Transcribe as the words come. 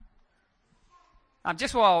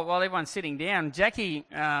Just while everyone's sitting down, Jackie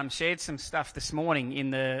shared some stuff this morning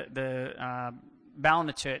in the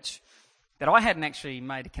Ballina Church that I hadn't actually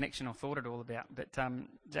made a connection or thought at all about. But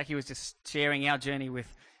Jackie was just sharing our journey with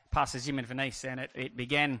Pastors Jim and Venice, and it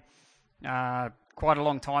began quite a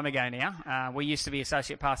long time ago now. We used to be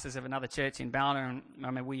associate pastors of another church in Ballina, and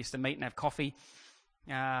I mean, we used to meet and have coffee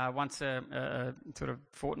once a sort of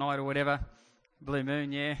fortnight or whatever. Blue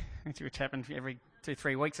moon, yeah, which happened every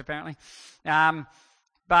 2-3 weeks apparently.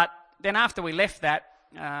 But then after we left that,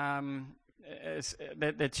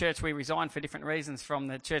 the church we resigned for different reasons from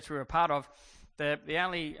the church we were a part of, the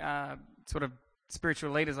only sort of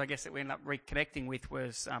spiritual leaders, I guess, that we ended up reconnecting with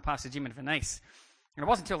was Pastor Jim and Venice. And it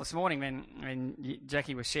wasn't until this morning when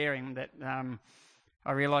Jackie was sharing that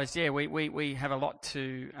I realised, we have a lot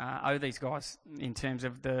to owe these guys in terms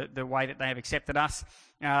of the way that they have accepted us.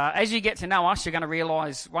 As you get to know us, you're going to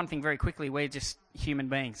realise one thing very quickly: we're just human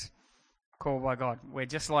beings called by God. We're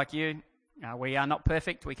just like you. We are not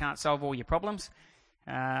perfect. We can't solve all your problems,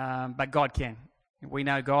 but God can. We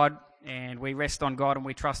know God, and we rest on God, and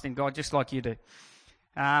we trust in God just like you do.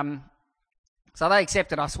 So they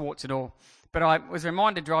accepted us, warts and all. But I was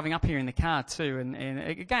reminded driving up here in the car too, and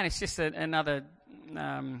again, it's just another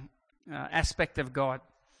aspect of God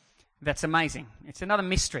that's amazing. It's another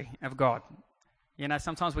mystery of God. You know,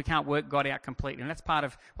 sometimes we can't work God out completely, and that's part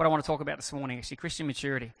of what I want to talk about this morning, actually, Christian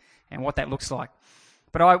maturity and what that looks like.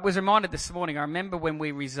 But I was reminded this morning, I remember when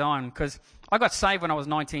we resigned, because I got saved when I was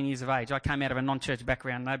 19 years of age. I came out of a non-church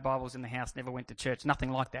background, no Bibles in the house, never went to church,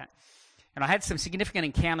 nothing like that. And I had some significant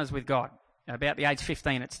encounters with God. About the age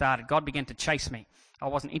 15 it started. God began to chase me. I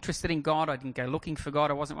wasn't interested in God. I didn't go looking for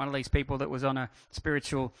God. I wasn't one of these people that was on a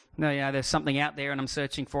spiritual, there's something out there and I'm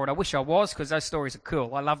searching for it. I wish I was, because those stories are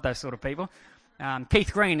cool. I love those sort of people.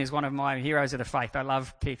 Keith Green is one of my heroes of the faith. I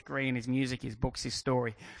love Keith Green, his music, his books, his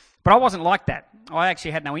story. But I wasn't like that. I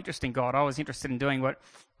actually had no interest in God. I was interested in doing what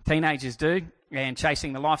teenagers do and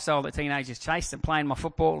chasing the lifestyle that teenagers chase and playing my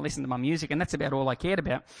football and listening to my music, and that's about all I cared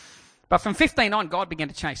about. But from 15 on, God began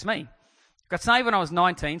to chase me. Got saved when I was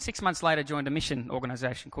 19. 6 months later, joined a mission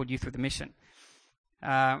organisation called Youth with a Mission.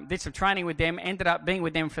 Did some training with them, ended up being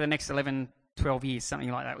with them for the next 11, 12 years,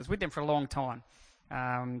 something like that. I was with them for a long time.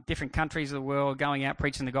 Different countries of the world, going out,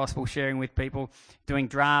 preaching the gospel, sharing with people, doing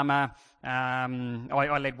drama. I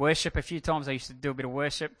led worship a few times. I used to do a bit of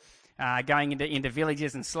worship, going into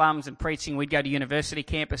villages and slums and preaching. We'd go to university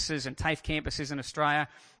campuses and TAFE campuses in Australia.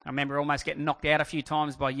 I remember almost getting knocked out a few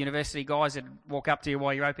times by university guys that walk up to you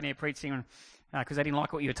while you're open air preaching, because they didn't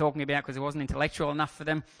like what you were talking about, because it wasn't intellectual enough for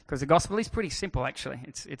them. Because the gospel is pretty simple, actually.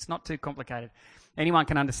 It's not too complicated. Anyone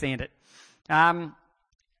can understand it. And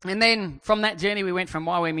then from that journey, we went from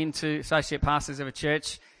YWAM into associate pastors of a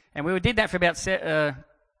church, and we did that for about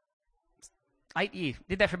 8 years.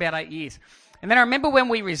 Did that for about 8 years. And then I remember when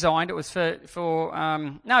we resigned, it was for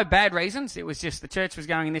no bad reasons. It was just the church was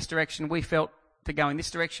going in this direction. We felt to go in this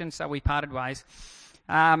direction, so we parted ways.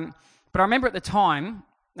 But I remember at the time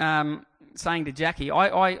saying to Jackie,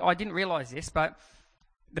 I didn't realise this, but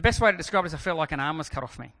the best way to describe it is I felt like an arm was cut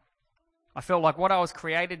off me. I felt like what I was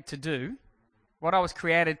created to do, what I was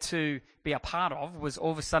created to be a part of, was all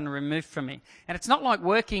of a sudden removed from me. And it's not like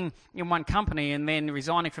working in one company and then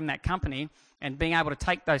resigning from that company and being able to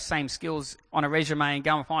take those same skills on a resume and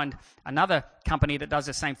go and find another company that does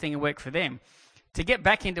the same thing and work for them. To get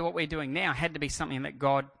back into what we're doing now had to be something that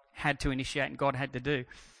God had to initiate and God had to do.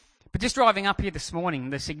 But just driving up here this morning,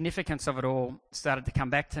 the significance of it all started to come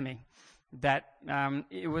back to me. That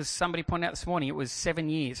it was, somebody pointed out this morning, it was 7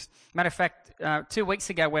 years. Matter of fact, 2 weeks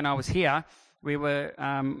ago when I was here, we were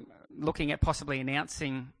looking at possibly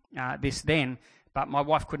announcing this then, but my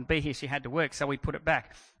wife couldn't be here. She had to work, so we put it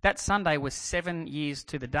back. That Sunday was 7 years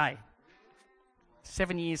to the day.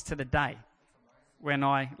 7 years to the day when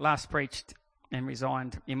I last preached and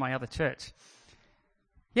resigned in my other church.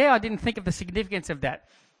 Yeah, I didn't think of the significance of that.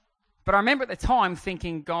 But I remember at the time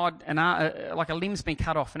thinking, God, like a limb's been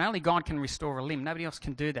cut off, and only God can restore a limb. Nobody else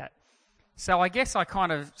can do that. So I guess I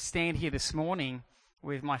kind of stand here this morning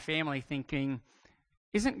with my family thinking,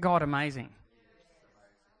 isn't God amazing?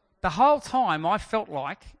 The whole time I felt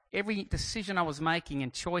like every decision I was making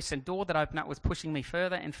and choice and door that opened up was pushing me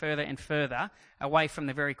further and further and further away from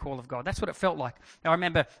the very call of God. That's what it felt like. I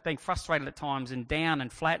remember being frustrated at times and down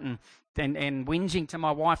and flat and whinging to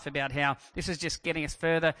my wife about how this is just getting us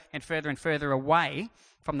further and further and further away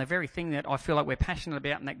from the very thing that I feel like we're passionate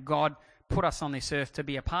about and that God put us on this earth to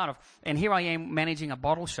be a part of. And here I am managing a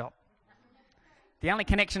bottle shop. The only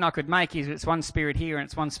connection I could make is it's one spirit here and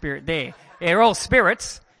it's one spirit there. They're all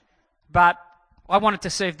spirits, but I wanted to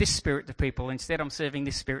serve this spirit to people. Instead, I'm serving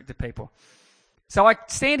this spirit to people. So I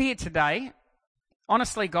stand here today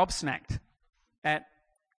honestly gobsmacked at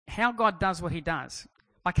how God does what he does.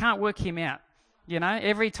 I can't work him out. You know,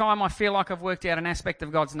 every time I feel like I've worked out an aspect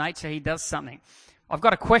of God's nature, he does something. I've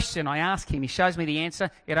got a question, I ask him, he shows me the answer,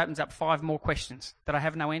 it opens up 5 more questions that I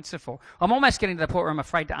have no answer for. I'm almost getting to the point where I'm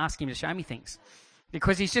afraid to ask him to show me things,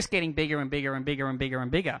 because he's just getting bigger and bigger and bigger and bigger and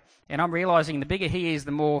bigger. And I'm realising the bigger he is,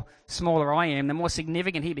 the more smaller I am, the more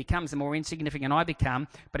significant he becomes, the more insignificant I become,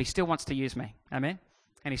 but he still wants to use me. Amen?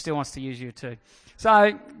 And he still wants to use you too.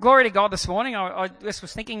 So, glory to God this morning. I just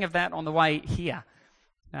was thinking of that on the way here.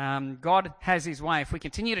 God has his way. If we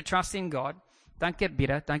continue to trust in God, don't get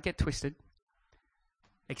bitter, don't get twisted.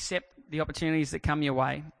 Accept the opportunities that come your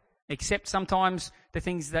way. Accept sometimes the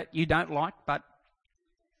things that you don't like, but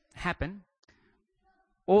happen.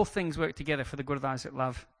 All things work together for the good of those that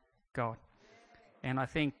love God. And I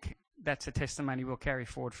think that's a testimony we'll carry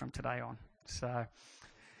forward from today on. So,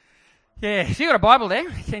 yeah, if you've got a Bible there,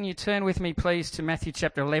 can you turn with me, please, to Matthew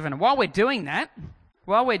chapter 11. And while we're doing that,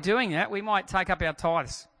 we might take up our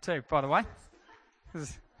tithes too, by the way.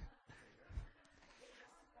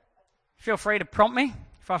 Feel free to prompt me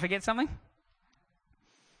if I forget something.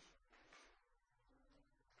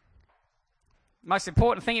 Most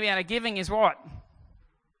important thing about our giving is what?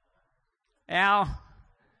 Our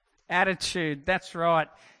attitude. That's right.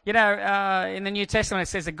 You know, in the New Testament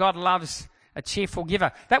it says that God loves a cheerful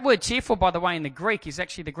giver. That word cheerful, by the way, in the Greek is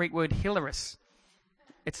actually the Greek word hilaris.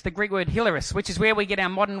 It's the Greek word hilaris, which is where we get our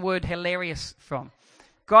modern word hilarious from.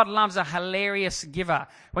 God loves a hilarious giver.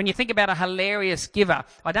 When you think about a hilarious giver,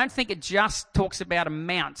 I don't think it just talks about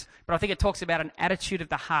amount, but I think it talks about an attitude of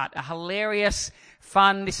the heart. A hilarious,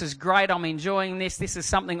 fun, this is great, I'm enjoying this, this is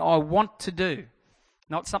something I want to do.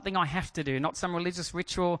 Not something I have to do, not some religious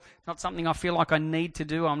ritual, not something I feel like I need to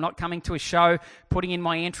do. I'm not coming to a show, putting in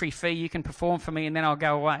my entry fee, you can perform for me and then I'll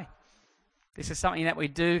go away. This is something that we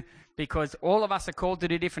do because all of us are called to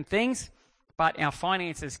do different things, but our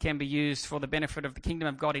finances can be used for the benefit of the kingdom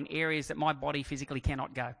of God in areas that my body physically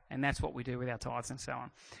cannot go. And that's what we do with our tithes and so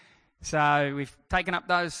on. So we've taken up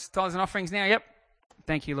those tithes and offerings now. Yep.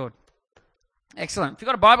 Thank you, Lord. Excellent. If you've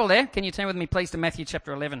got a Bible there, can you turn with me, please, to Matthew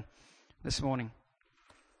chapter 11 this morning?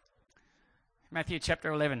 Matthew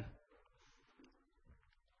chapter 11.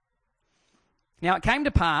 Now it came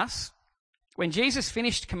to pass, when Jesus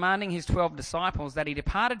finished commanding his 12 disciples, that he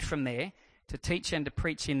departed from there to teach and to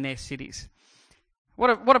preach in their cities.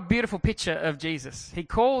 What a beautiful picture of Jesus. He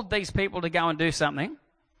called these people to go and do something.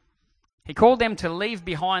 He called them to leave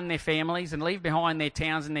behind their families and leave behind their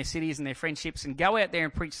towns and their cities and their friendships and go out there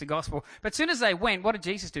and preach the gospel. But as soon as they went, what did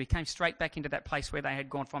Jesus do? He came straight back into that place where they had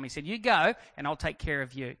gone from. He said, you go and I'll take care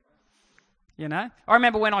of you. You know, I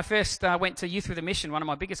remember when I first went to Youth with a Mission, one of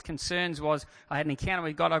my biggest concerns was I had an encounter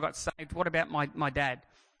with God, I got saved. What about my dad?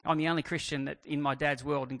 I'm the only Christian that in my dad's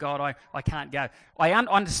world, and God, I can't go. I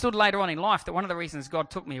understood later on in life that one of the reasons God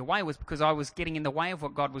took me away was because I was getting in the way of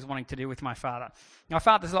what God was wanting to do with my father. My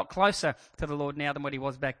father's a lot closer to the Lord now than what he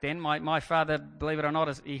was back then. My father, believe it or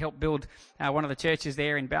not, he helped build one of the churches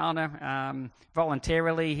there in Ballina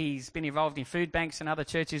voluntarily. He's been involved in food banks and other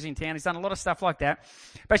churches in town. He's done a lot of stuff like that.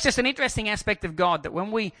 But it's just an interesting aspect of God that when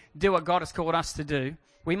we do what God has called us to do,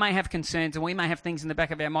 we may have concerns and we may have things in the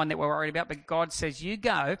back of our mind that we're worried about, but God says, you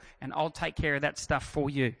go and I'll take care of that stuff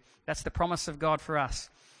for you. That's the promise of God for us.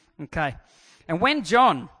 Okay. And when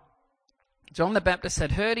John the Baptist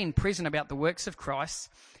had heard in prison about the works of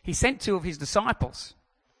Christ, he sent 2 of his disciples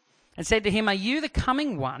and said to him, are you the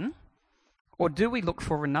coming one, or do we look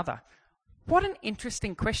for another? What an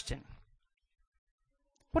interesting question.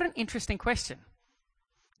 What an interesting question.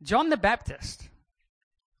 John the Baptist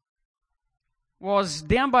was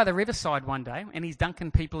down by the riverside one day, and he's dunking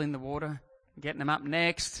people in the water, getting them up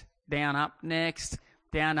next, down up next,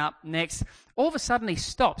 down up next. All of a sudden he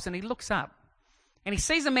stops and he looks up, and he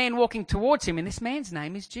sees a man walking towards him, and this man's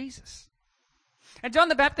name is Jesus. And John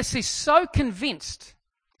the Baptist is so convinced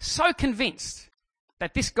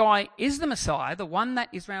that this guy is the Messiah, the one that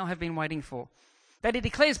Israel have been waiting for, that he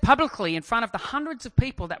declares publicly in front of the hundreds of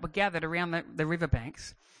people that were gathered around the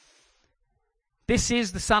riverbanks, this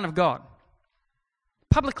is the Son of God.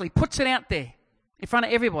 Publicly puts it out there in front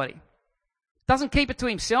of everybody. Doesn't keep it to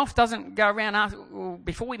himself, doesn't go around after, well,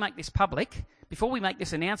 before we make this public, before we make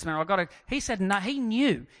this announcement, he said no, he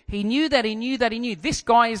knew that this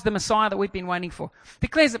guy is the Messiah that we've been waiting for.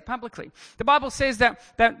 Declares it publicly. The Bible says that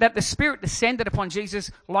the Spirit descended upon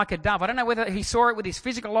Jesus like a dove. I don't know whether he saw it with his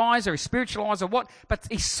physical eyes or his spiritual eyes or what, but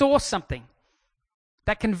he saw something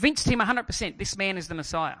that convinced him 100% this man is the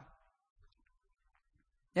Messiah.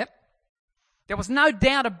 Yep. There was no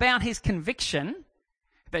doubt about his conviction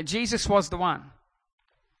that Jesus was the one.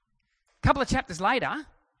 A couple of chapters later,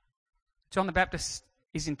 John the Baptist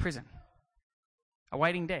is in prison,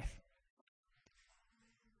 awaiting death.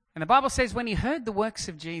 And the Bible says when he heard the works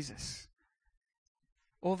of Jesus,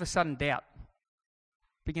 all of a sudden doubt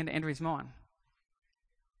began to enter his mind.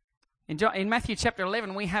 In Matthew chapter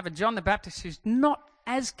 11, we have a John the Baptist who's not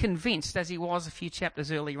as convinced as he was a few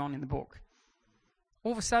chapters earlier on in the book.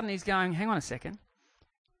 All of a sudden he's going, hang on a second,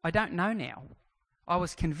 I don't know now. I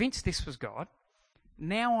was convinced this was God.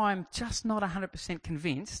 Now I'm just not 100%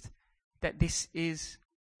 convinced that this is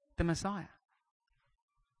the Messiah.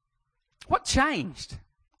 What changed?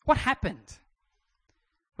 What happened?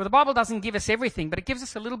 Well, the Bible doesn't give us everything, but it gives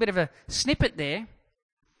us a little bit of a snippet there.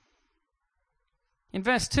 In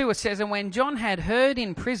verse 2 it says, and when John had heard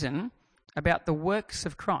in prison about the works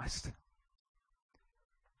of Christ.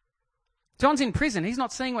 John's in prison, he's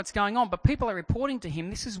not seeing what's going on, but people are reporting to him,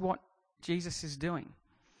 this is what Jesus is doing.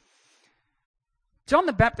 John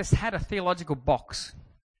the Baptist had a theological box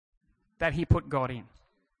that he put God in.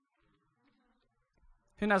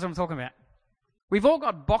 Who knows what I'm talking about? We've all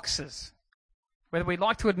got boxes. Whether we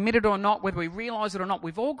like to admit it or not, whether we realise it or not,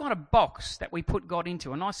 we've all got a box that we put God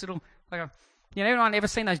into. A nice little, anyone ever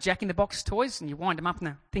seen those Jack-in-the-Box toys? And you wind them up and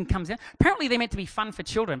the thing comes out. Apparently they're meant to be fun for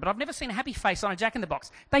children, but I've never seen a happy face on a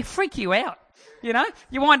Jack-in-the-Box. They freak you out,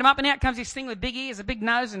 You wind them up and out comes this thing with big ears, a big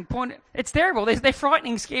nose and point. It's terrible. They're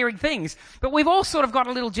frightening, scary things. But we've all sort of got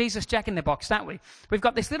a little Jesus Jack-in-the-Box, don't we? We've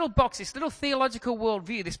got this little box, this little theological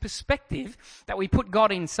worldview, this perspective that we put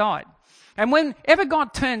God inside. And whenever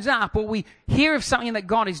God turns up or we hear of something that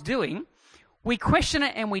God is doing, we question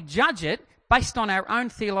it and we judge it based on our own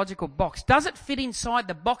theological box. Does it fit inside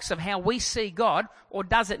the box of how we see God or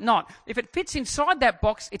does it not? If it fits inside that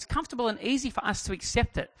box, it's comfortable and easy for us to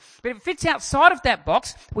accept it. But if it fits outside of that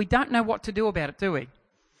box, we don't know what to do about it, do we?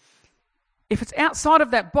 If it's outside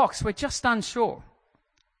of that box, we're just unsure.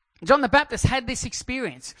 John the Baptist had this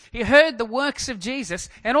experience. He heard the works of Jesus,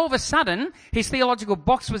 and all of a sudden, his theological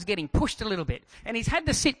box was getting pushed a little bit. And he's had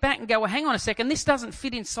to sit back and go, well, hang on a second, this doesn't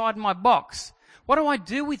fit inside my box. What do I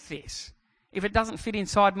do with this if it doesn't fit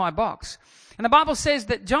inside my box? And the Bible says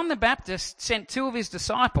that John the Baptist sent two of his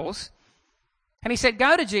disciples, and he said,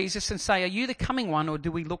 go to Jesus and say, are you the coming one, or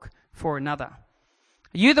do we look for another? Are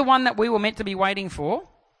you the one that we were meant to be waiting for,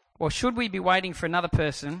 or should we be waiting for another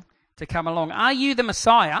person to come along? Are you the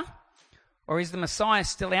Messiah, or is the Messiah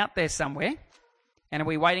still out there somewhere, and are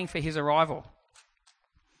we waiting for his arrival?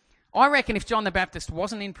 I reckon if John the Baptist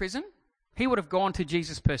wasn't in prison, he would have gone to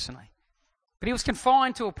Jesus personally. But he was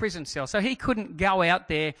confined to a prison cell, so he couldn't go out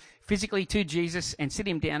there physically to Jesus and sit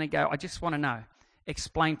him down and go, I just want to know,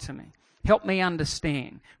 explain to me, help me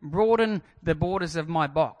understand, broaden the borders of my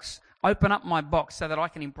box, open up my box so that I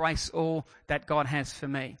can embrace all that God has for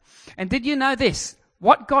me. And did you know this?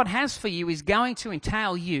 What God has for you is going to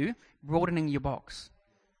entail you broadening your box.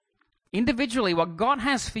 Individually, what God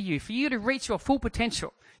has for you to reach your full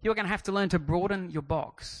potential, you're going to have to learn to broaden your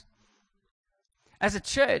box. As a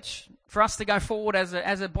church, for us to go forward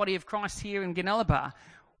as a body of Christ here in Ginelabar,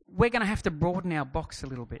 we're going to have to broaden our box a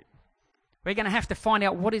little bit. We're going to have to find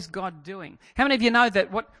out, what is God doing? How many of you know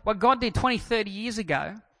that what God did 20, 30 years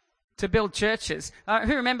ago to build churches?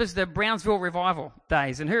 Who remembers the Brownsville revival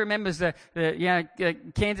days? And who remembers the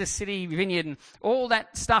Kansas City Vineyard and all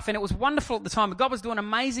that stuff? And it was wonderful at the time. God was doing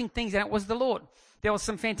amazing things, and it was the Lord. There was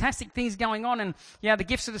some fantastic things going on, and the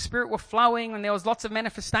gifts of the Spirit were flowing, and there was lots of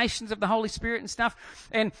manifestations of the Holy Spirit and stuff.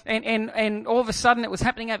 And all of a sudden it was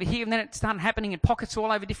happening over here, and then it started happening in pockets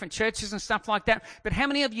all over different churches and stuff like that. But how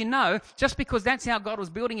many of you know, just because that's how God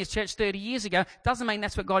was building his church 30 years ago, doesn't mean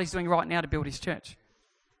that's what God is doing right now to build his church?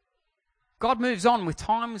 God moves on with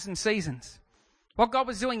times and seasons. What God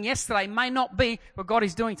was doing yesterday may not be what God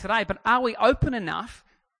is doing today, but are we open enough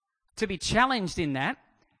to be challenged in that,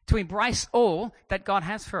 to embrace all that God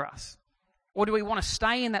has for us? Or do we want to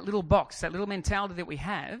stay in that little box, that little mentality that we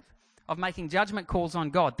have of making judgment calls on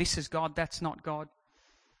God? This is God, that's not God.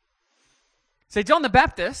 See, John the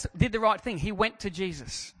Baptist did the right thing. He went to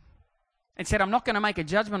Jesus and said, I'm not going to make a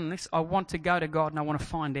judgment on this. I want to go to God and I want to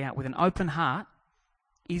find out with an open heart,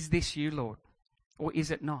 is this you, Lord, or is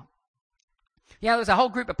it not? There was a whole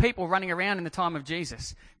group of people running around in the time of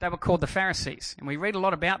Jesus. They were called the Pharisees, and we read a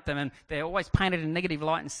lot about them, and they're always painted in a negative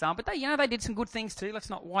light and some, but they did some good things too. Let's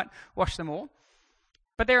not whitewash them all.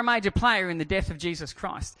 But they're a major player in the death of Jesus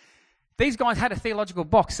Christ. These guys had a theological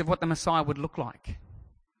box of what the Messiah would look like.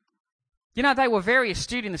 They were very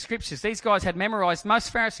astute in the Scriptures. These guys had memorized,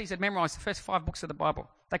 most Pharisees had memorized the first 5 books of the Bible.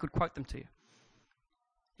 They could quote them to you.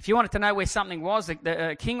 If you wanted to know where something was,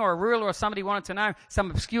 a king or a ruler or somebody wanted to know some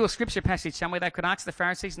obscure scripture passage somewhere, they could ask the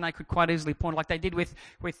Pharisees and they could quite easily point, like they did with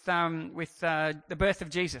the birth of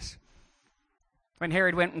Jesus. When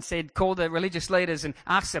Herod went and said, called the religious leaders and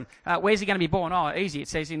asked them, where's he going to be born? Oh, easy. It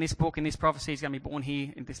says in this book, in this prophecy, he's going to be born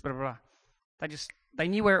here, in this blah, blah, blah. They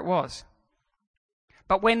knew where it was.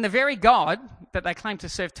 But when the very God that they claimed to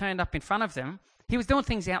serve turned up in front of them, he was doing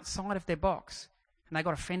things outside of their box. And they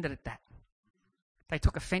got offended at that. They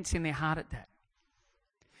took offense in their heart at that.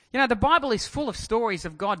 You know, the Bible is full of stories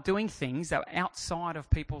of God doing things that are outside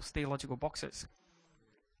of people's theological boxes.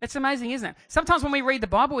 It's amazing, isn't it? Sometimes when we read the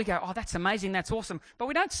Bible, we go, oh, that's amazing, that's awesome. But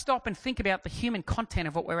we don't stop and think about the human content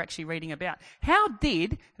of what we're actually reading about. How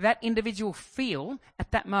did that individual feel at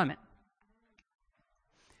that moment?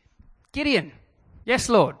 Gideon, yes,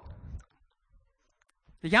 Lord.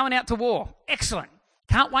 You're going out to war. Excellent.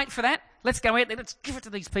 Can't wait for that. Let's go out there. Let's give it to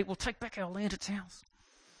these people. Take back our land. It's ours.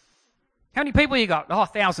 How many people you got? Oh,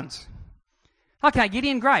 thousands. Okay,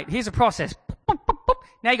 Gideon, great. Here's a process.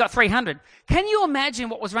 Now you got 300. Can you imagine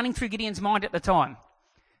what was running through Gideon's mind at the time?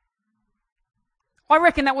 I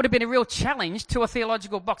reckon that would have been a real challenge to a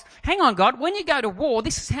theological box. Hang on, God, when you go to war,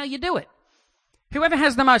 this is how you do it. Whoever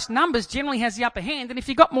has the most numbers generally has the upper hand, and if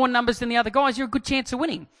you've got more numbers than the other guys, you're a good chance of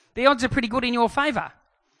winning. The odds are pretty good in your favour.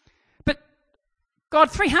 But,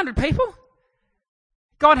 God, 300 people?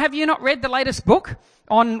 God, have you not read the latest book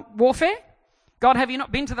on warfare? God, have you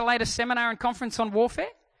not been to the latest seminar and conference on warfare?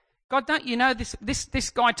 God, don't you know this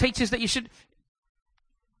guy teaches that you should...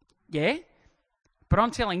 Yeah, but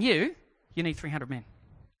I'm telling you, you need 300 men.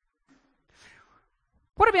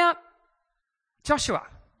 What about Joshua?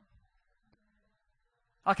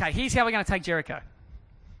 Okay, here's how we're going to take Jericho.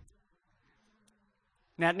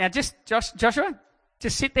 Now, just Joshua,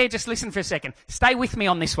 just sit there, just listen for a second. Stay with me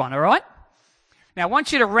on this one, all right? Now, I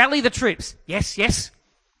want you to rally the troops. Yes, yes.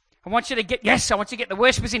 I want you to get the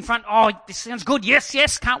worshippers in front. Oh, this sounds good. Yes,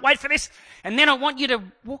 yes. Can't wait for this. And then I want you to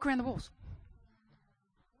walk around the walls.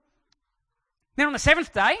 Then on the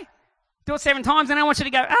seventh day, do it 7 times, and I want you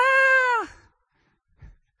to go, ah.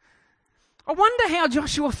 I wonder how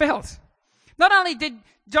Joshua felt. Not only did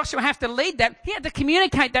Joshua have to lead that, he had to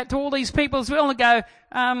communicate that to all these people as well and go,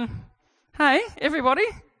 hey, everybody,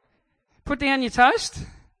 put down your toast.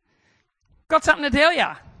 Got something to tell you.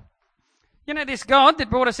 You know this God that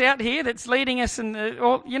brought us out here that's leading us, and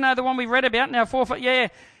you know the one we read about in our 4 foot, yeah,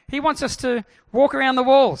 he wants us to walk around the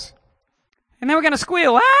walls. And then we're going to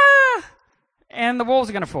squeal, ah, and the walls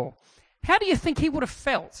are going to fall. How do you think he would have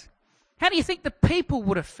felt? How do you think the people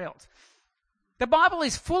would have felt? The Bible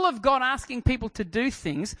is full of God asking people to do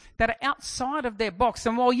things that are outside of their box.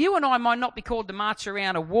 And while you and I might not be called to march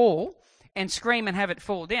around a wall and scream and have it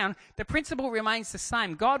fall down, the principle remains the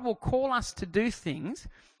same. God will call us to do things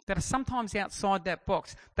that are sometimes outside that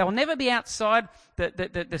box. They will never be outside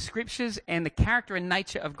the scriptures and the character and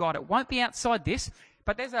nature of God. It won't be outside this,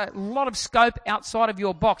 but there's a lot of scope outside of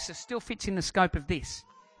your box that still fits in the scope of this.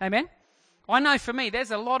 Amen? I know for me,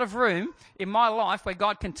 there's a lot of room in my life where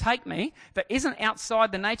God can take me that isn't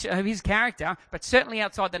outside the nature of his character, but certainly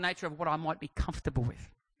outside the nature of what I might be comfortable with.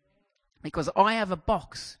 Because I have a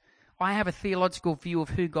box. I have a theological view of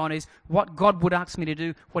who God is, what God would ask me to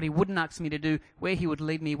do, what he wouldn't ask me to do, where he would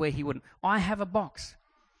lead me, where he wouldn't. I have a box.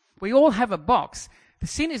 We all have a box. The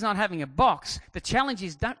sin is not having a box. The challenge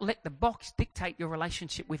is don't let the box dictate your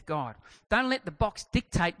relationship with God. Don't let the box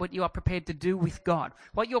dictate what you are prepared to do with God.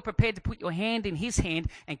 What you're prepared to put your hand in his hand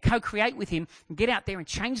and co-create with him and get out there and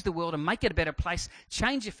change the world and make it a better place,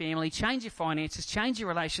 change your family, change your finances, change your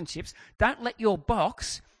relationships. Don't let your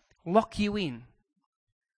box lock you in.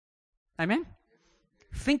 Amen?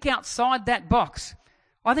 Think outside that box.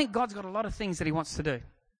 I think God's got a lot of things that he wants to do.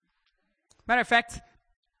 Matter of fact,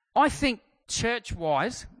 I think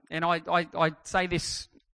church-wise, and I say this,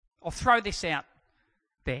 I'll throw this out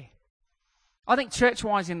there. I think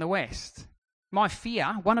church-wise in the West,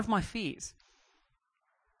 one of my fears,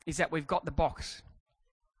 is that we've got the box.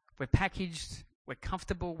 We're packaged, we're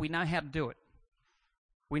comfortable, we know how to do it.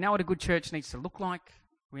 We know what a good church needs to look like.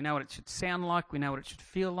 We know what it should sound like. We know what it should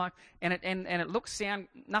feel like. And it looks,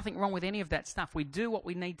 nothing wrong with any of that stuff. We do what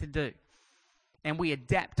we need to do. And we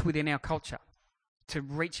adapt within our culture to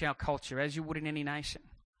reach our culture, as you would in any nation.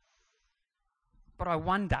 But I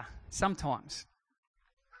wonder, sometimes,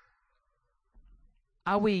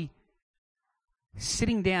 are we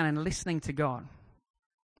sitting down and listening to God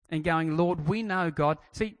and going, Lord, we know, God.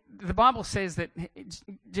 See, the Bible says that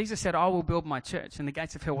Jesus said, I will build my church and the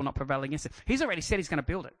gates of hell will not prevail against it. He's already said he's going to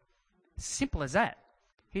build it. Simple as that.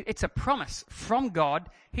 It's a promise from God.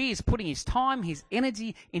 He is putting his time, his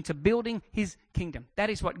energy into building his kingdom. That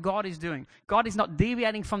is what God is doing. God is not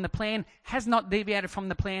deviating from the plan, has not deviated from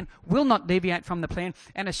the plan, will not deviate from the plan,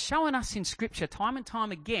 and has shown us in Scripture time and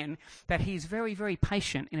time again that he is very, very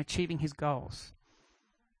patient in achieving his goals.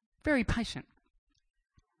 Very patient.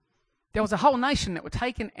 There was a whole nation that were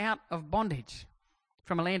taken out of bondage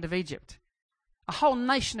from a land of Egypt. A whole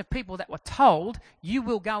nation of people that were told, you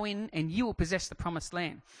will go in and you will possess the promised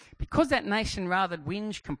land. Because that nation rather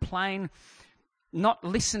whinge, complain, not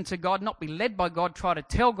listen to God, not be led by God, try to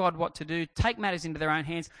tell God what to do, take matters into their own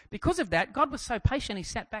hands. Because of that, God was so patient, he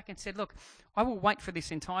sat back and said, look, I will wait for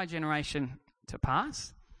this entire generation to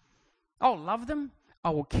pass. I'll love them. I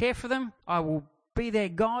will care for them. I will be their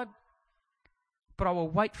God. But I will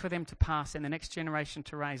wait for them to pass and the next generation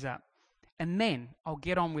to raise up. And then I'll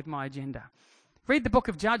get on with my agenda. Read the book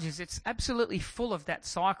of Judges. It's absolutely full of that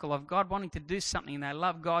cycle of God wanting to do something and they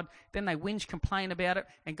love God. Then they whinge, complain about it.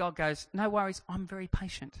 And God goes, no worries, I'm very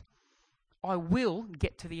patient. I will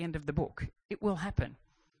get to the end of the book. It will happen.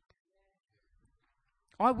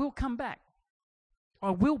 I will come back. I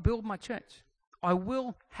will build my church. I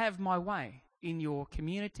will have my way in your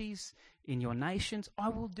communities, in your nations. I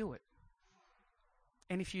will do it.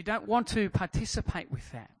 And if you don't want to participate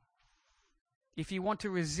with that, if you want to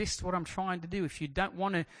resist what I'm trying to do, if you don't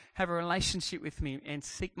want to have a relationship with me and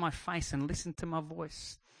seek my face and listen to my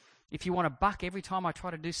voice, if you want to buck every time I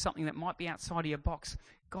try to do something that might be outside of your box,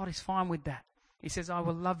 God is fine with that. He says, I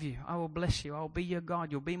will love you, I will bless you, I will be your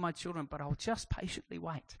God, you'll be my children, but I'll just patiently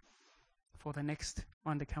wait for the next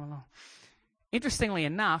one to come along. Interestingly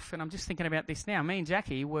enough, and I'm just thinking about this now, me and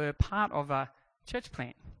Jackie were part of a church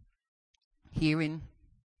plant here in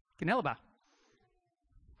Gunnellabar.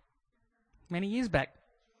 Many years back.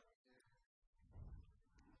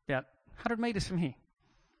 About 100 metres from here.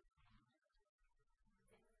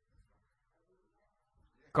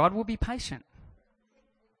 God will be patient.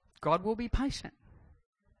 God will be patient.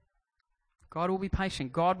 God will be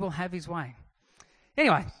patient. God will have his way.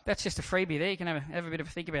 Anyway, that's just a freebie there. You can have a bit of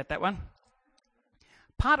a think about that one.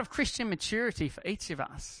 Part of Christian maturity for each of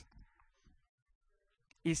us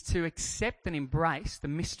is to accept and embrace the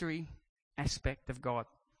mystery aspect of God.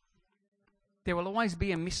 There will always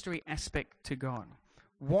be a mystery aspect to God.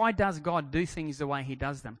 Why does God do things the way he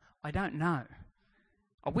does them? I don't know.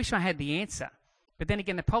 I wish I had the answer. But then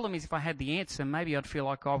again, the problem is if I had the answer, maybe I'd feel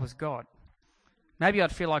like I was God. Maybe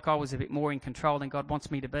I'd feel like I was a bit more in control than God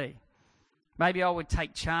wants me to be. Maybe I would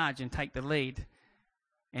take charge and take the lead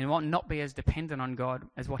and not be as dependent on God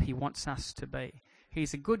as what he wants us to be.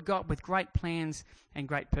 He's a good God with great plans and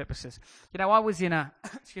great purposes. You know, I was in a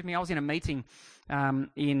meeting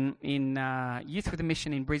in Youth with a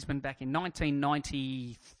Mission in Brisbane back in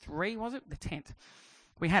 1993, was it? The tent.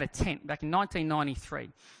 We had a tent back in 1993.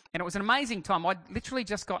 And it was an amazing time. I'd literally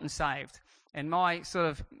just gotten saved. And my sort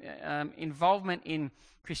of involvement in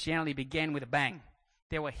Christianity began with a bang.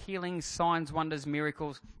 There were healings, signs, wonders,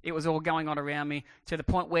 miracles. It was all going on around me to the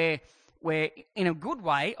point where in a good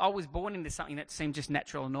way, I was born into something that seemed just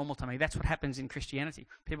natural and normal to me. That's what happens in Christianity.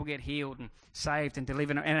 People get healed and saved and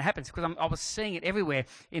delivered, and it happens because I was seeing it everywhere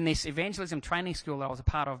in this evangelism training school that I was a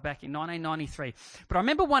part of back in 1993. But I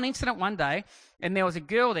remember one incident one day, and there was a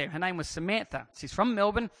girl there. Her name was Samantha. She's from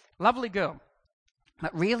Melbourne, lovely girl,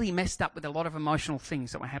 but really messed up with a lot of emotional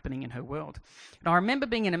things that were happening in her world. And I remember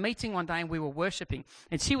being in a meeting one day and we were worshipping,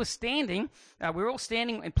 and she was standing, we were all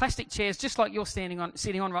standing in plastic chairs just like you're sitting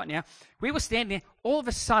on right now. We were standing there. All of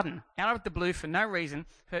a sudden, out of the blue, for no reason,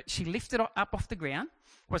 she lifted up off the ground,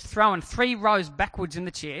 was thrown 3 rows backwards in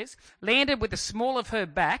the chairs, landed with the small of her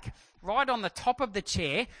back right on the top of the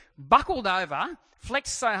chair, buckled over,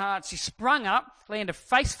 flexed so hard she sprung up, landed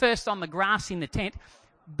face first on the grass in the tent,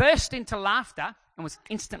 burst into laughter, and was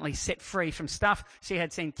instantly set free from stuff. She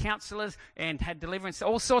had seen counsellors and had deliverance,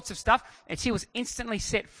 all sorts of stuff, and she was instantly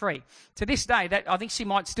set free. To this day, I think she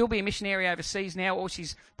might still be a missionary overseas now, or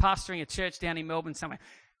she's pastoring a church down in Melbourne somewhere.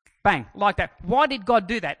 Bang, like that. Why did God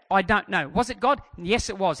do that? I don't know. Was it God? Yes,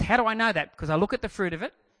 it was. How do I know that? Because I look at the fruit of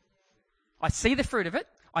it. I see the fruit of it.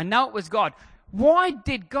 I know it was God. Why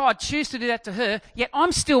did God choose to do that to her, yet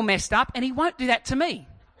I'm still messed up, and he won't do that to me?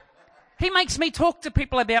 He makes me talk to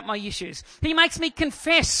people about my issues. He makes me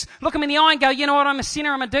confess, look him in the eye and go, you know what, I'm a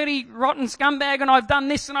sinner, I'm a dirty, rotten scumbag, and I've done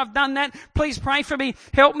this and I've done that. Please pray for me,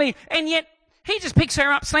 help me. And yet, he just picks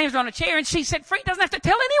her up, slams her on a chair, and she's set free. Doesn't have to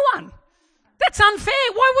tell anyone. That's unfair.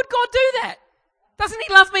 Why would God do that? Doesn't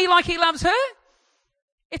he love me like he loves her?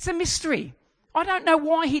 It's a mystery. I don't know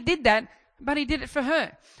why he did that, but he did it for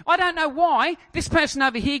her. I don't know why this person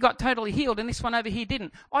over here got totally healed and this one over here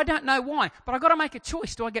didn't. I don't know why, but I've got to make a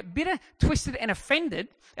choice. Do I get bitter, twisted, and offended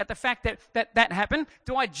at the fact that happened?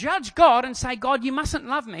 Do I judge God and say, God, you mustn't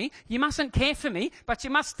love me, you mustn't care for me, but you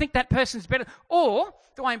must think that person's better? Or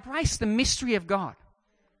do I embrace the mystery of God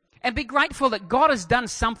and be grateful that God has done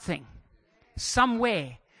something,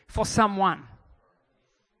 somewhere, for someone?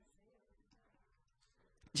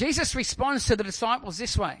 Jesus responds to the disciples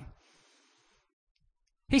this way.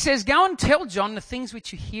 He says, go and tell John the things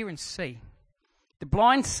which you hear and see. The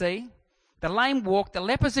blind see, the lame walk, the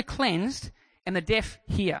lepers are cleansed, and the deaf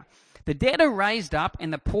hear. The dead are raised up,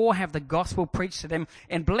 and the poor have the gospel preached to them.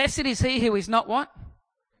 And blessed is he who is not what?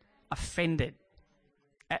 Offended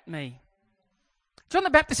at me. John the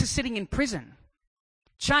Baptist is sitting in prison,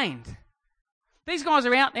 chained. These guys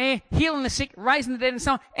are out there healing the sick, raising the dead and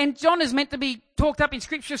so on. And John is meant to be talked up in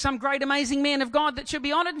Scripture as some great, amazing man of God that should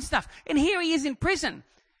be honoured and stuff. And here he is in prison.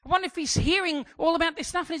 I wonder if he's hearing all about this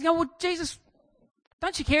stuff and he's going, well, Jesus,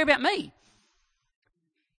 don't you care about me?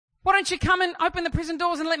 Why don't you come and open the prison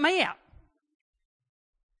doors and let me out?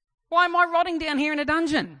 Why am I rotting down here in a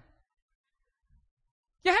dungeon?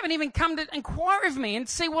 You haven't even come to inquire of me and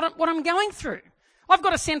see what I'm going through. I've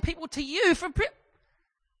got to send people to you for...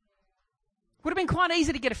 Would have been quite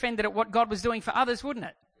easy to get offended at what God was doing for others, wouldn't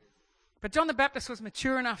it? But John the Baptist was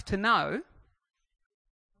mature enough to know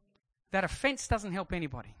that offence doesn't help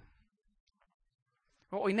anybody.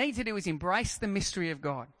 What we need to do is embrace the mystery of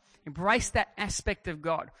God. Embrace that aspect of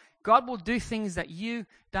God. God will do things that you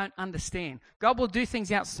don't understand. God will do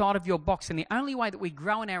things outside of your box. And the only way that we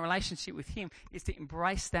grow in our relationship with Him is to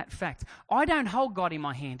embrace that fact. I don't hold God in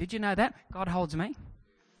my hand. Did you know that? God holds me.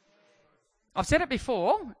 I've said it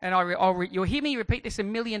before, and you'll hear me repeat this a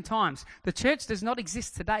million times. The church does not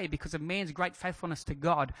exist today because of man's great faithfulness to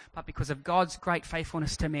God, but because of God's great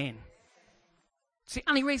faithfulness to man. It's the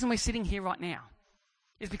only reason we're sitting here right now.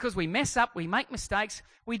 Is because we mess up, we make mistakes.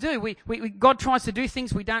 We do. God tries to do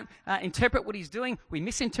things. We don't interpret what He's doing. We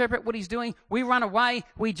misinterpret what He's doing. We run away.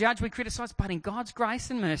 We judge. We criticize. But in God's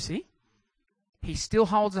grace and mercy, He still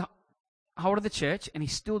holds a hold of the church, and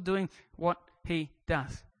He's still doing what He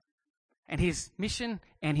does. And His mission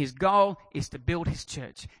and His goal is to build His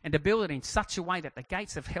church, and to build it in such a way that the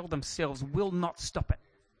gates of hell themselves will not stop it.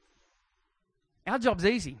 Our job's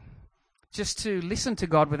easy. Just to listen to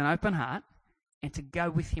God with an open heart, and to go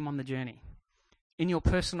with Him on the journey. In your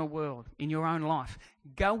personal world, in your own life.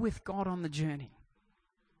 Go with God on the journey.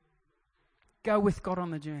 Go with God on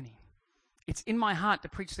the journey. It's in my heart to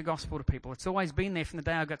preach the gospel to people. It's always been there from the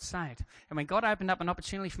day I got saved. And when God opened up an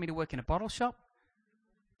opportunity for me to work in a bottle shop,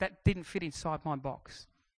 that didn't fit inside my box.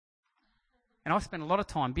 And I spent a lot of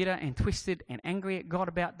time bitter and twisted and angry at God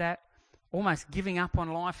about that, almost giving up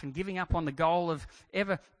on life and giving up on the goal of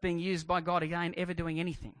ever being used by God again, ever doing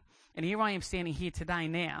anything. And here I am standing here today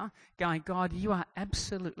now going, God, you are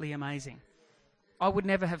absolutely amazing. I would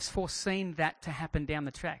never have foreseen that to happen down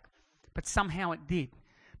the track. But somehow it did.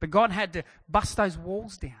 But God had to bust those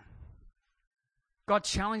walls down. God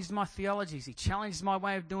challenged my theologies. He challenged my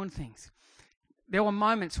way of doing things. There were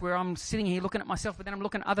moments where I'm sitting here looking at myself, but then I'm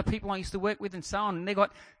looking at other people I used to work with and so on, and they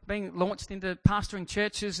got being launched into pastoring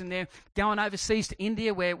churches, and they're going overseas to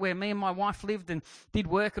India where me and my wife lived and did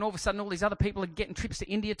work, and all of a sudden all these other people are getting trips to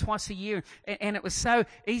India twice a year, and it was so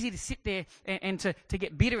easy to sit there and to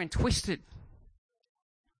get bitter and twisted,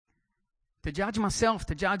 to judge myself,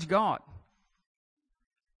 to judge God.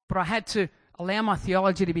 But I had to allow my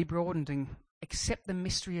theology to be broadened and accept the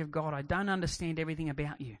mystery of God. I don't understand everything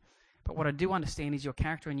about you. But what I do understand is your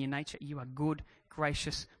character and your nature. You are good,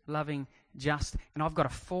 gracious, loving, just. And I've got to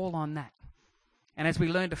fall on that. And as we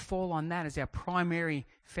learn to fall on that as our primary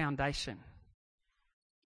foundation,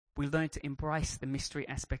 we learn to embrace the mystery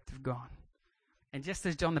aspect of God. And just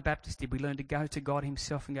as John the Baptist did, we learn to go to God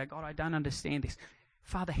Himself and go, God, I don't understand this.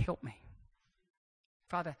 Father, help me.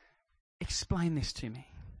 Father, explain this to me.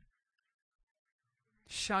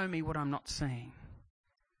 Show me what I'm not seeing.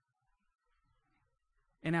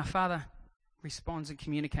 And our Father responds and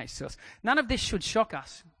communicates to us. None of this should shock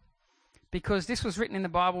us, because this was written in the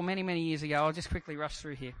Bible many, many years ago. I'll just quickly rush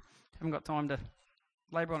through here. Haven't got time to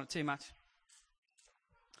labour on it too much.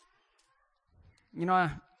 You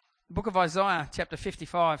know, the book of Isaiah, chapter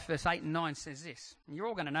 55, verse 8 and 9 says this. And you're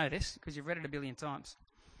all going to know this because you've read it a billion times.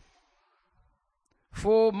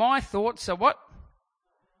 For my thoughts are what?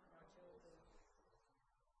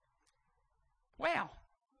 Wow.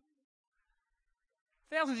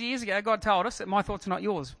 Thousands of years ago, God told us that my thoughts are not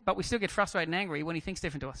yours, but we still get frustrated and angry when He thinks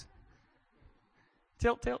different to us.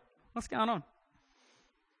 Tilt, what's going on?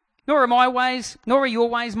 Nor are my ways, nor are your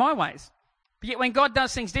ways my ways. But yet when God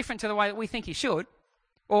does things different to the way that we think He should,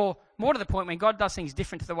 or more to the point, when God does things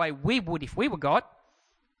different to the way we would if we were God,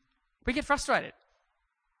 we get frustrated.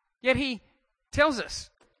 Yet He tells us,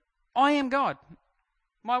 I am God.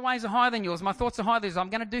 My ways are higher than yours. My thoughts are higher than yours. I'm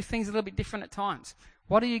going to do things a little bit different at times.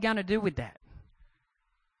 What are you going to do with that?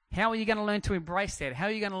 How are you going to learn to embrace that? How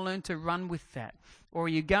are you going to learn to run with that? Or are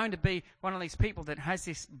you going to be one of these people that has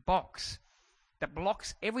this box that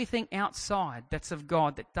blocks everything outside that's of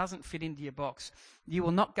God that doesn't fit into your box? You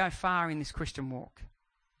will not go far in this Christian walk.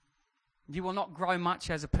 You will not grow much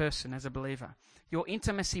as a person, as a believer. Your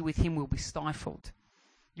intimacy with him will be stifled.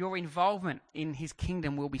 Your involvement in his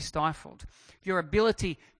kingdom will be stifled. Your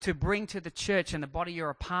ability to bring to the church and the body you're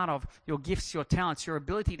a part of, your gifts, your talents, your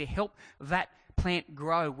ability to help that plant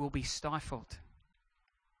grow will be stifled.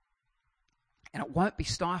 And it won't be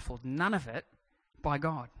stifled, none of it, by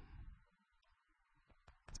God.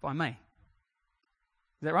 It's by me. Is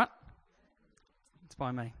that right? It's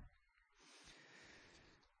by me.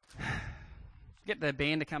 Get the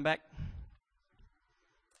band to come back.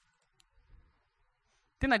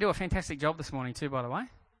 Didn't they do a fantastic job this morning too, by the way?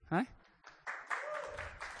 Hey?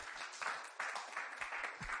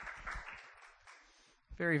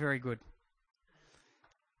 Very, very good.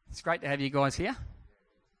 It's great to have you guys here.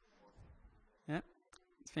 Yeah,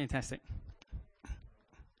 it's fantastic.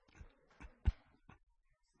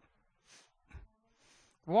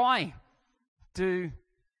 Why do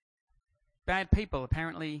bad people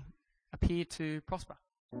apparently appear to prosper?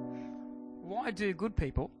 Why do good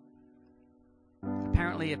people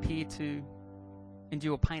apparently appear to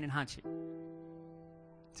endure pain and hardship?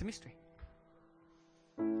 It's a mystery.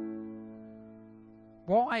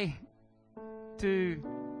 Why do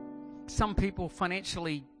some people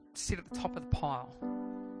financially sit at the top of the pile?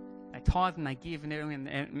 They tithe and they give and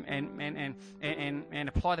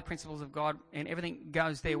apply the principles of God, and everything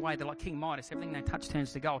goes their way. They're like King Midas. Everything they touch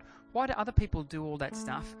turns to gold. Why do other people do all that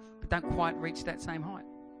stuff but don't quite reach that same height?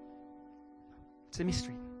 It's a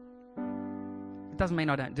mystery. It doesn't mean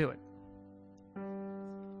I don't do it.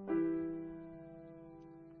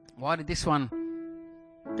 Why did this one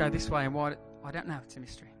go this way and why? I don't know. It's a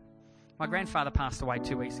mystery. My grandfather passed away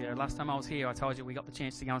 2 weeks ago. Last time I was here, I told you we got the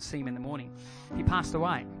chance to go and see him in the morning. He passed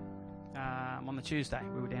away on the Tuesday.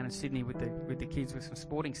 We were down in Sydney with the kids with some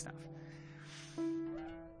sporting stuff.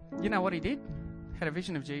 You know what he did? Had a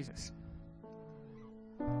vision of Jesus.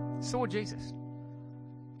 Saw Jesus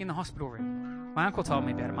in the hospital room. My uncle told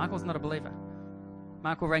me about it. My uncle's not a believer.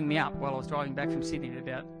 My uncle rang me up while I was driving back from Sydney at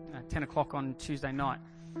about 10 o'clock on Tuesday night.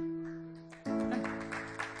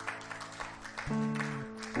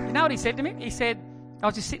 You know what he said to me? He said, I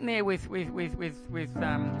was just sitting there with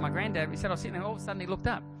my granddad. He said, I was sitting there, all of a sudden he looked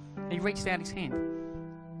up. He reached out his hand.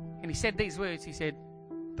 And he said these words. He said,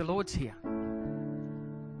 the Lord's here.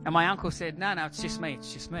 And my uncle said, no, it's just me,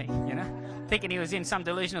 you know, thinking he was in some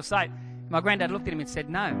delusional state. My granddad looked at him and said,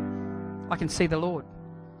 no, I can see the Lord.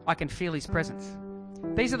 I can feel his presence.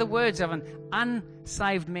 These are the words of an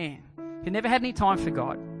unsaved man who never had any time for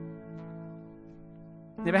God,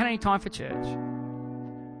 never had any time for church,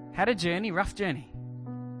 had a journey, rough journey.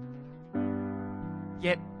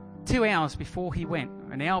 Yet 2 hours before he went,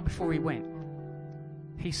 an hour before he went,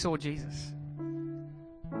 he saw Jesus.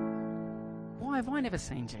 Why have I never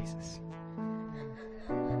seen Jesus?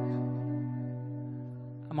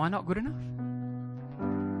 Am I not good enough?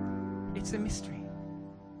 It's a mystery.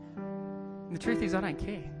 And the truth is, I don't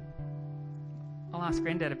care. I'll ask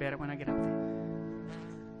Granddad about it when I get up there.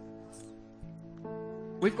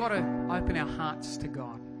 We've got to open our hearts to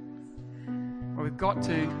God. Or we've got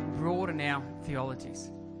to broaden our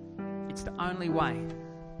theologies. It's the only way.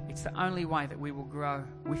 It's the only way that we will grow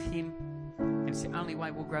with Him. And it's the only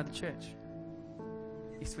way we'll grow the church.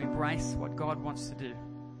 Is to embrace what God wants to do.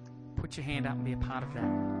 Put your hand up and be a part of that.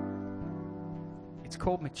 It's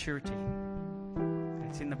called maturity. And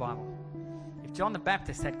it's in the Bible. If John the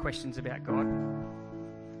Baptist had questions about God,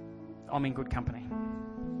 I'm in good company.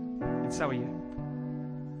 And so are you.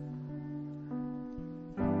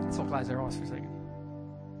 Let's all close our eyes for a second.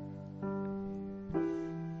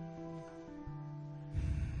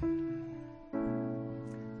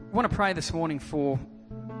 I want to pray this morning for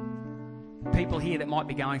people here that might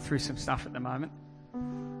be going through some stuff at the moment.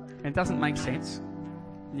 And it doesn't make sense.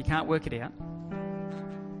 And you can't work it out.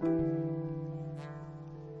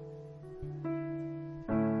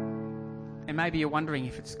 And maybe you're wondering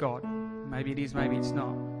if it's God. Maybe it is, maybe it's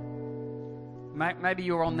not. Maybe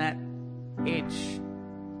you're on that edge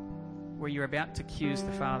where you're about to accuse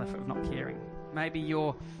the Father of not caring. Maybe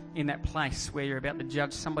you're in that place where you're about to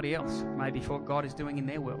judge somebody else, maybe for what God is doing in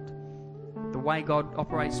their world, the way God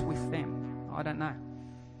operates with them. I don't know.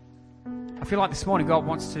 I feel like this morning God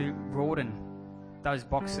wants to broaden those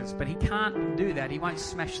boxes, but He can't do that. He won't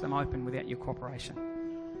smash them open without your cooperation.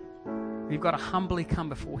 You've got to humbly come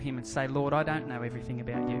before Him and say, Lord, I don't know everything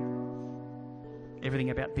about you,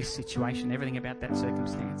 everything about this situation, everything about that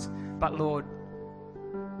circumstance, but Lord,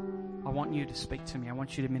 I want you to speak to me. I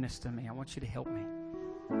want you to minister to me. I want you to help me.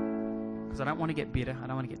 Because I don't want to get bitter. I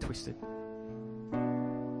don't want to get twisted.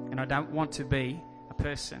 And I don't want to be a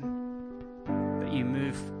person that you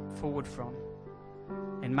move forward from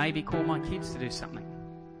and maybe call my kids to do something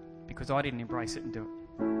because I didn't embrace it and do it.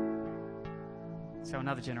 So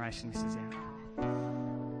another generation misses out.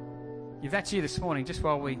 If that's you this morning, just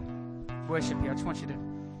while we worship you, I just want you to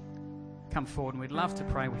come forward, and we'd love to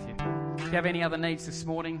pray with you. If you have any other needs this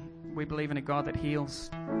morning, we believe in a God that heals.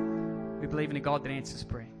 We believe in a God that answers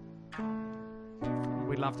prayer.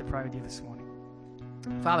 We'd love to pray with you this morning.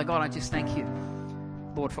 Father God, I just thank you,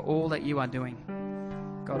 Lord, for all that you are doing.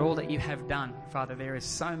 God, all that you have done. Father, there is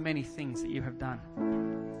so many things that you have done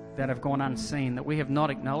that have gone unseen, that we have not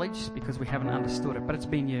acknowledged because we haven't understood it, but it's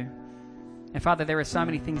been you. And Father, there are so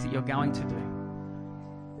many things that you're going to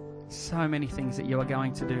do. So many things that you are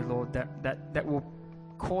going to do, Lord, that will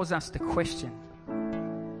cause us to question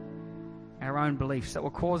our own beliefs, that will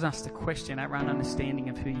cause us to question our own understanding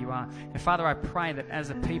of who you are. And Father, I pray that as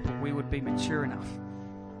a people we would be mature enough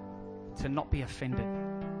to not be offended,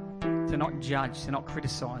 to not judge, to not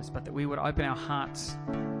criticize, but that we would open our hearts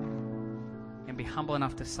and be humble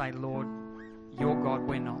enough to say, Lord, you're God,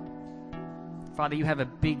 we're not. Father, you have a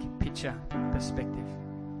big picture perspective,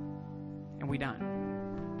 and we don't.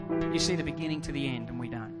 You see the beginning to the end, and we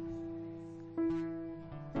don't.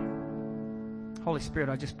 Holy Spirit,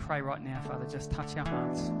 I just pray right now, Father, just touch our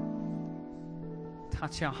hearts.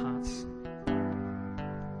 Touch our hearts.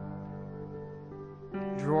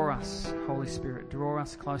 Draw us, Holy Spirit, draw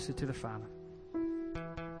us closer to the Father.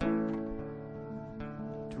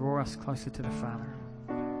 Draw us closer to the Father.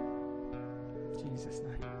 In Jesus'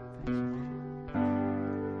 name. Thank you.